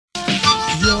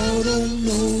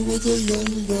what the young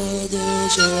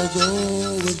brothers are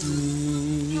going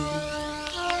through.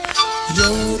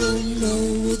 Y'all don't know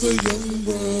what the young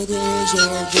brothers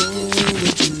are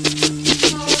going through.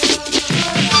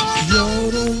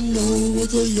 Y'all don't know what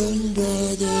the young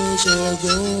brothers are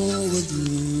going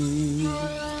through.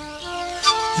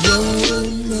 Y'all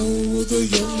don't know what the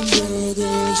young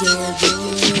brothers are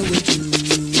going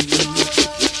through.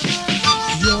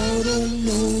 Y'all don't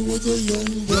know what the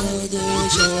young brothers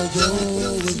are going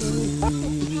through.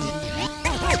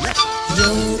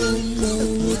 Y'all don't know what the young brothers are going through. Y'all don't know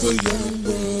what the young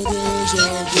brothers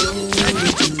are going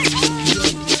through.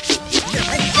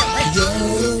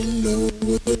 Y'all don't know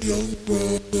what the young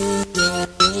brothers are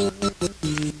going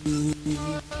through.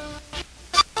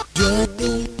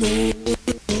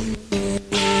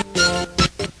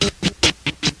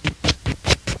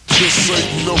 Just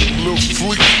ain't no little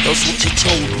freak, that's what you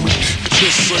told me.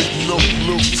 Just ain't no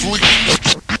little freak.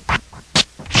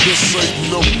 This ain't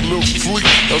no little freak,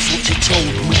 that's what you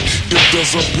told me. If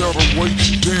there's a better way,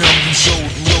 damn, you showed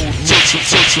no.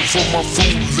 Searching for my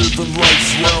food, living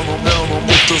life round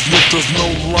and if there's no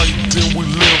light, then we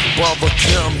live by the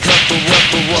count. Got the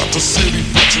rock the city,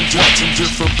 watching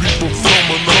different people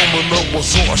filming up. I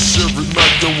saw a Chevy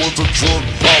night, there was a drug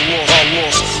I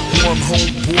lost one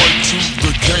homeboy to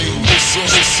the game. No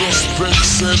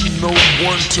suspects and no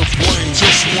one to blame.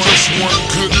 Just one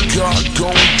good guy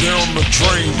going down the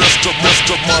drain. Messed up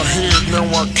my head, now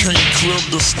I can't clear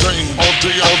the stain. All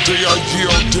day I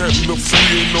yelled at the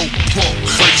free, ain't no punk.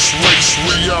 Face race,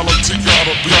 reality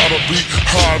gotta be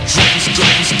high. Dreams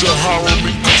to hire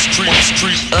me,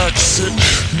 street accent.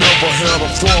 Never had a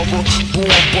father,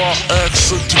 born by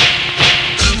accident.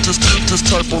 This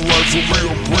type of life a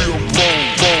real bone.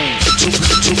 To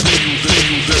be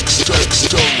you next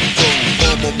stone.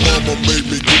 Mama made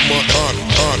me get my aunt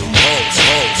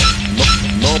house.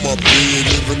 Mama being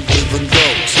living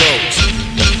dogs.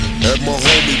 At my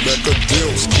homie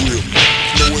Macadam's crib.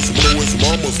 Know his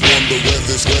mamas wonder where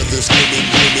this women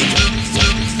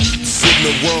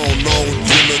sitting around all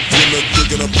dinner,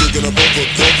 digging up over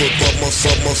by my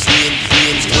skin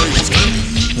being raised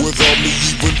without me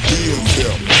even being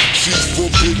there. She's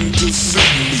forbidden to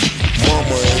see me.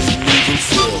 Mama ain't even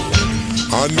fair.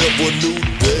 I never knew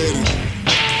daddy.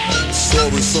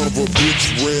 Sorry, son of a bitch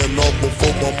ran off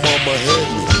before my mama had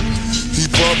me. He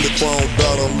probably found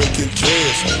out I'm making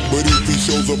cash, but if he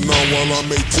shows up now while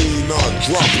I'm 18, I'll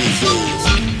drop his ass.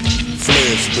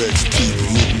 Flashbacks keep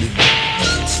hitting me.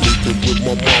 Sleeping with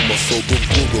my mama so the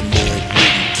booger man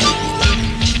wouldn't get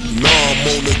me. Now I'm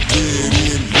on the dead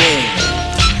end road,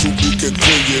 to be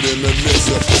continued in the next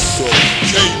episode.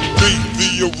 KB, the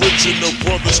original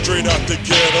brother straight out the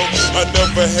ghetto. I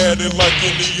never had it like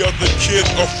any other kid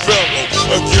or fellow.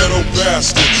 A ghetto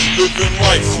bastard, living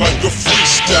life like a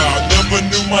freestyle. Never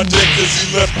knew my dad cause he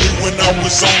left me when I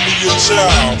was only a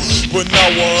child. But now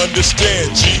I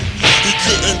understand, G. He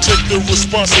couldn't take the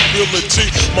responsibility.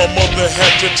 My mother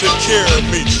had to take care of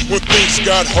me when things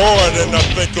got hard, and I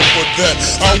thank her for that.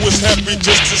 I was happy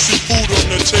just to see food on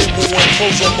the table and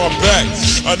clothes on my back.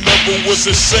 I never was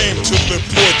ashamed to live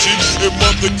poor, G. If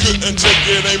mother couldn't take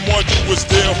it, Aunt Margie was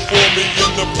there for me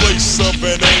in the place of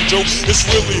an angel. It's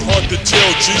really hard to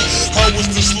tell, G. How was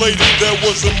this lady that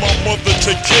wasn't my mother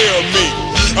take care of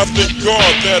me? I thank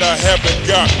God that I haven't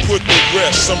got put to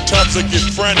rest. Sometimes I get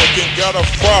frantic and gotta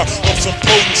fire on some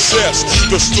potent cess.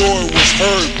 The story was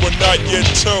heard but not yet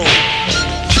told,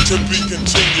 to be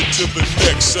continued to the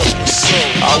next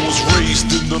episode. I was raised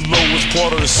in the lowest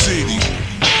part of the city.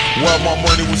 While my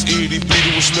money was itty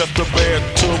bitty, was left a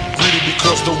bathtub gritty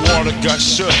because the water got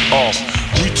shut off.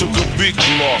 We took a big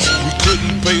loss. We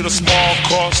couldn't pay the small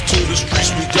cost. To the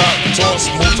streets we got tossed.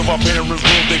 Most of our parents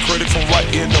ruined their credit from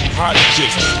writing them hot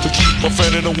chicks to keep a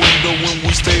fan in the window when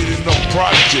we stayed in the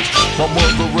projects. My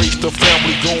mother raised the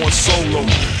family going solo.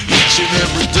 Each and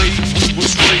every day we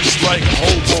was raised like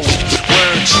hobos.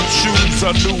 Wearing cheap shoes,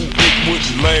 I knew it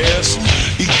wouldn't last.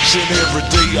 Each and every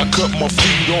day I cut my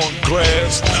feet on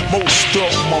glass. Most of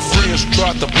my friends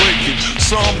tried to break it.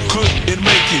 Some couldn't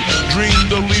make it.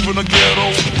 Dreamed of leaving the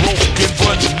ghetto broken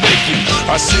but naked.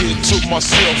 I said to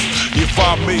myself, if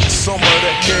I make some of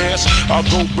that cash, I'll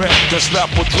go back and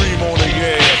slap a dream on the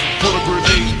ass. Put a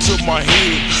grenade to my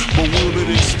head, but will it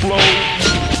explode?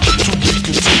 To be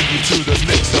continued to the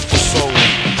next episode.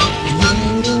 You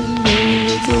don't know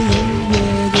what the young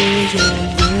brothers are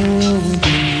going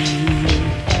through.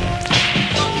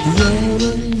 You don't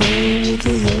know what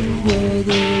the young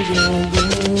brothers are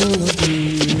going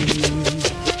through.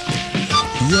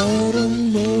 You don't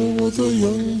know what the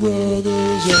young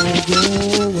brothers are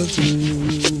going through.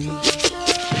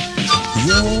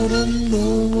 You don't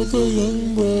know what the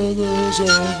young brothers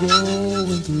are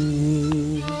going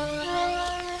through.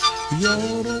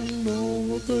 Y'all don't know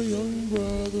what the young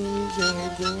brothers are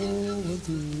going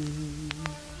through.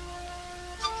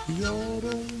 Y'all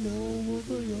don't know what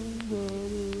the young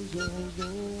brothers are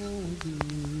going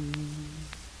through.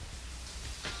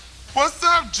 What's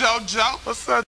up, JoJo? What's up?